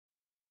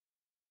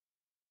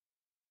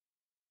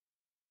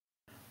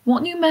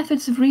What new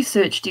methods of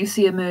research do you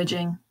see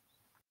emerging?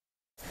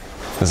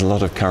 There's a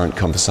lot of current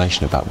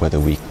conversation about whether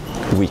we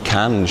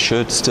can and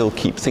should still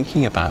keep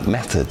thinking about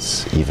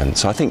methods even.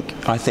 So I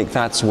think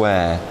that's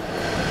where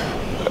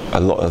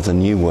a lot of the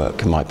new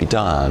work might be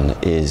done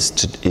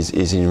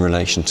is in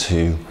relation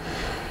to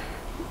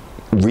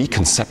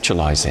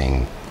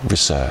reconceptualizing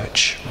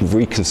research,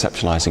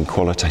 reconceptualizing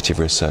qualitative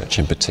research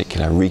in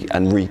particular,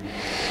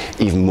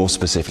 even more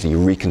specifically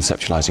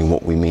reconceptualizing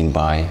what we mean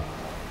by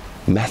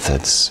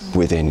methods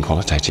within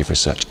qualitative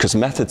research, because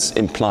methods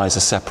implies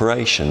a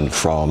separation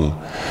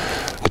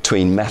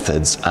between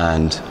methods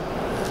and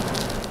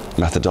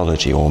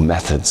methodology, or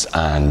methods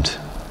and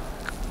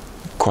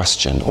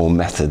question, or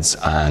methods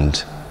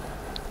and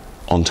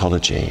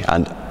ontology,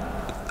 and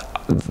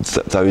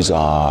those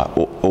are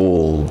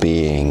all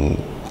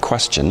being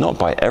questioned, not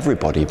by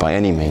everybody by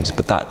any means,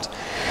 but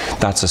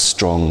that's a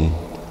strong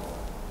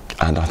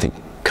and I think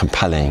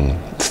compelling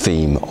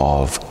theme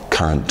of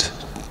current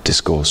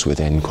discourse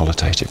within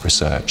qualitative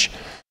research.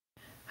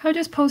 How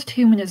does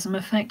posthumanism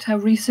affect how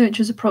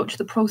researchers approach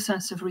the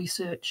process of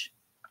research?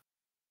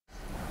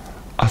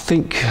 I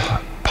think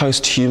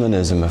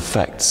posthumanism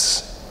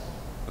affects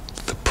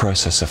the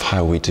process of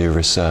how we do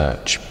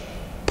research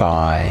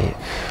by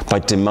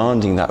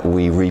demanding that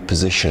we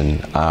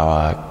reposition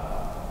our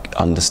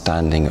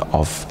understanding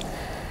of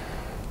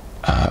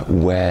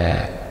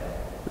where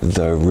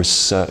the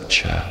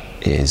researcher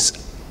is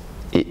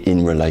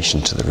in relation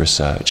to the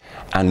research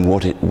and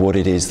what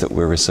it is that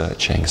we're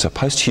researching. So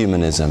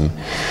posthumanism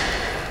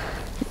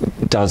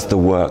does the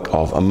work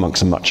of,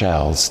 amongst much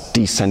else,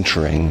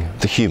 decentering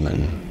the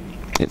human.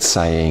 It's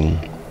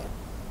saying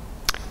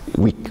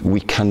we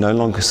can no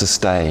longer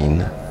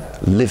sustain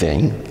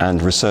living and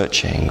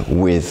researching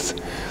with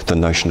the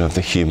notion of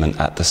the human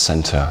at the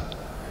centre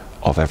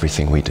of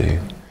everything we do.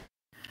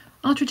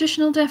 Are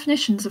traditional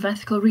definitions of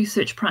ethical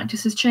research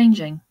practices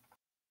changing?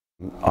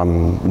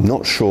 I'm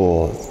not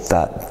sure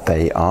that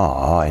they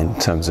are, in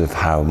terms of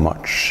how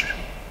much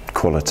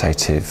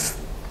qualitative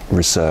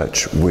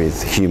research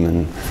with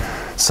human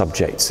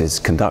subjects is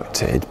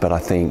conducted, but I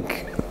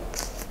think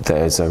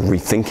there's a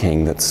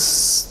rethinking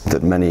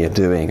that many are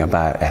doing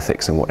about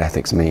ethics and what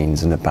ethics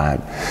means, and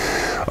about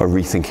a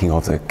rethinking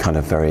of the kind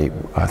of very,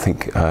 I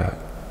think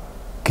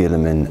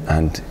Gilman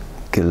and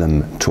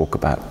Gillam talk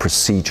about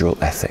procedural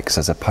ethics,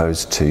 as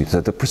opposed to, so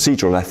the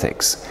procedural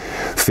ethics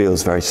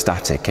feels very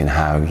static in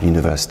how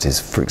universities,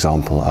 for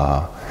example,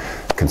 are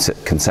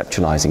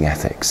conceptualizing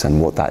ethics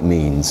and what that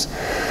means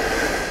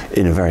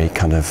in a very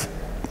kind of,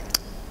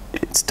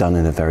 it's done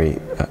in a very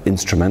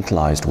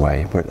instrumentalized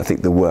way. But I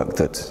think the work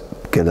that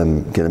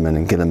Gilman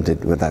and Gillam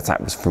did,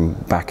 that was from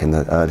back in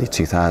the early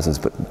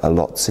 2000s, but a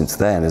lot since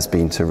then has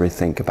been to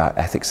rethink about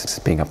ethics as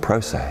being a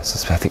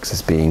process, ethics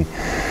as being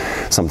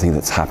something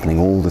that's happening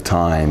all the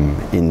time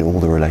in all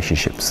the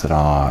relationships that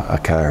are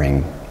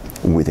occurring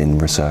within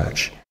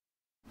research.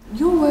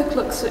 Your work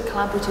looks at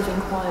collaborative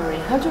inquiry.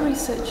 How do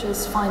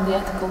researchers find the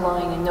ethical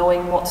line in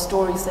knowing what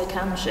stories they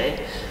can share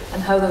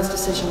and how those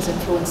decisions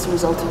influence the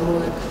resulting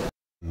work?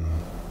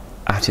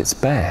 At its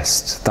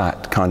best,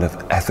 that kind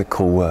of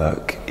ethical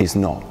work is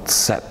not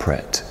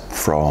separate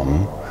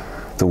from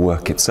the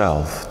work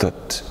itself,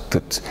 that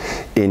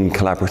in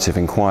collaborative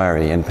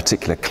inquiry, in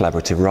particular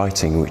collaborative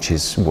writing, which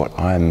is what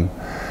I'm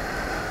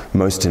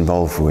most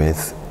involved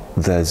with,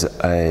 there's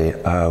a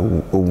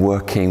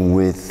working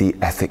with the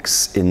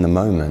ethics in the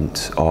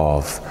moment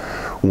of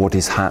what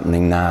is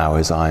happening now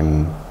as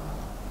I'm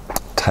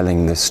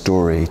telling this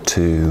story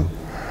to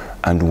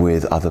and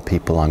with other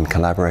people I'm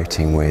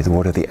collaborating with.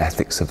 What are the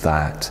ethics of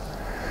that?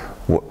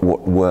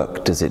 What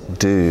work does it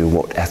do?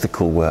 What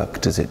ethical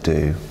work does it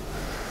do?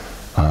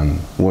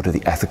 What are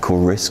the ethical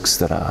risks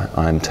that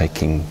I'm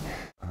taking?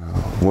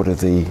 What are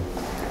the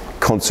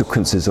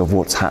consequences of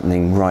what's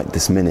happening right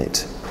this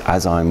minute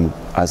as I'm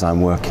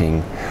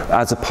working,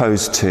 as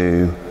opposed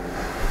to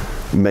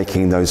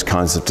making those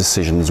kinds of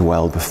decisions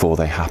well before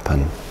they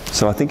happen?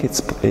 So I think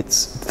it's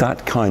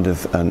that kind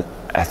of an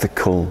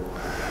ethical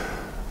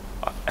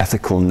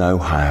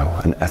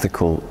know-how, an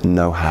ethical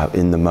know-how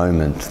in the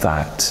moment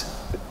that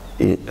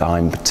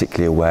I'm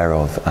particularly aware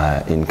of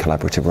in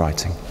collaborative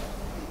writing.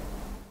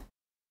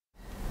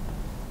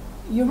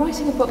 You're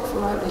writing a book for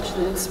Routledge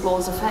that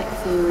explores affect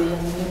theory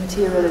and new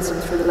materialism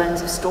through the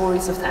lens of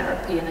stories of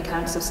therapy and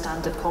accounts of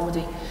stand-up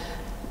comedy.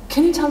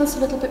 Can you tell us a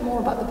little bit more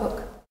about the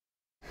book?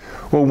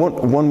 Well,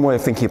 one way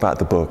of thinking about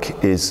the book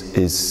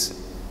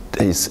is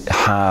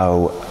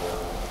how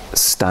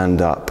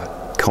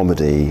stand-up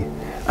comedy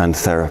and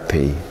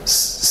therapy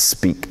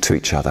speak to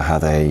each other,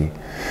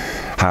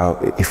 how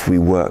if we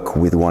work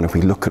with one, if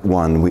we look at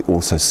one, we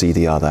also see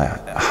the other,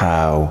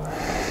 how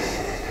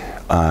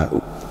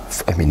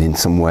I mean, in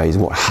some ways,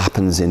 what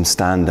happens in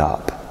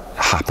stand-up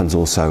happens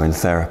also in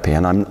therapy.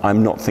 And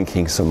I'm not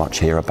thinking so much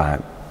here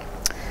about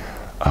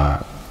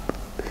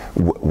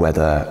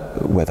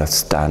whether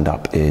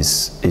stand-up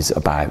is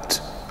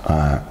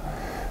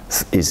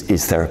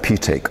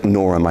therapeutic,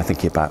 nor am I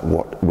thinking about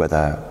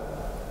whether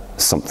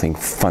something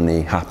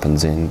funny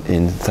happens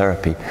in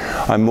therapy.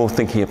 I'm more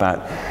thinking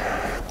about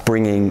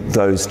bringing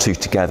those two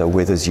together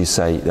with, as you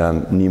say,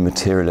 new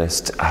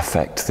materialist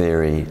affect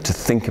theory, to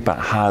think about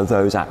how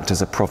those act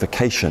as a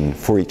provocation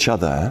for each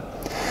other,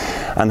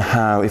 and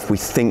how, if we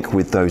think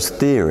with those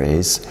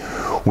theories,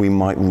 we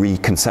might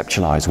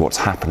reconceptualize what's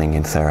happening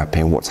in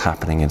therapy and what's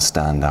happening in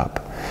stand-up.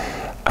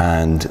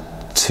 And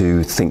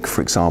to think,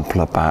 for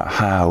example, about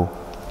how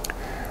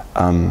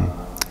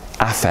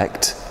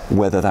affect,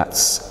 whether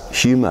that's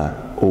humour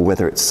or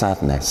whether it's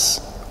sadness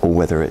or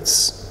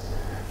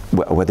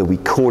whether we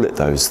call it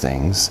those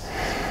things,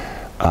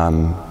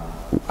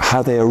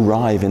 how they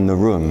arrive in the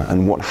room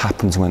and what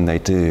happens when they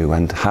do,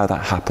 and how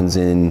that happens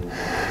in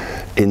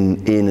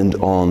and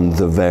on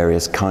the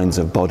various kinds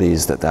of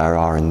bodies that there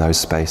are in those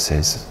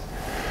spaces.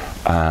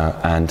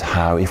 And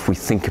how, if we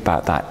think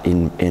about that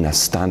in a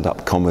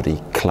stand-up comedy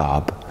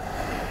club,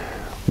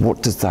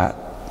 what does that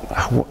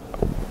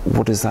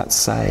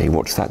say?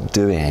 What's that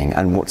doing?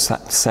 And what's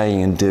that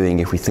saying and doing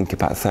if we think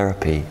about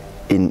therapy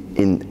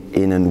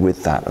in and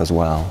with that as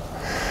well?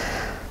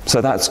 So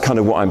that's kind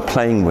of what I'm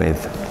playing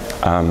with,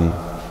 and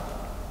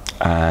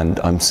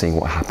I'm seeing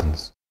what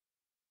happens.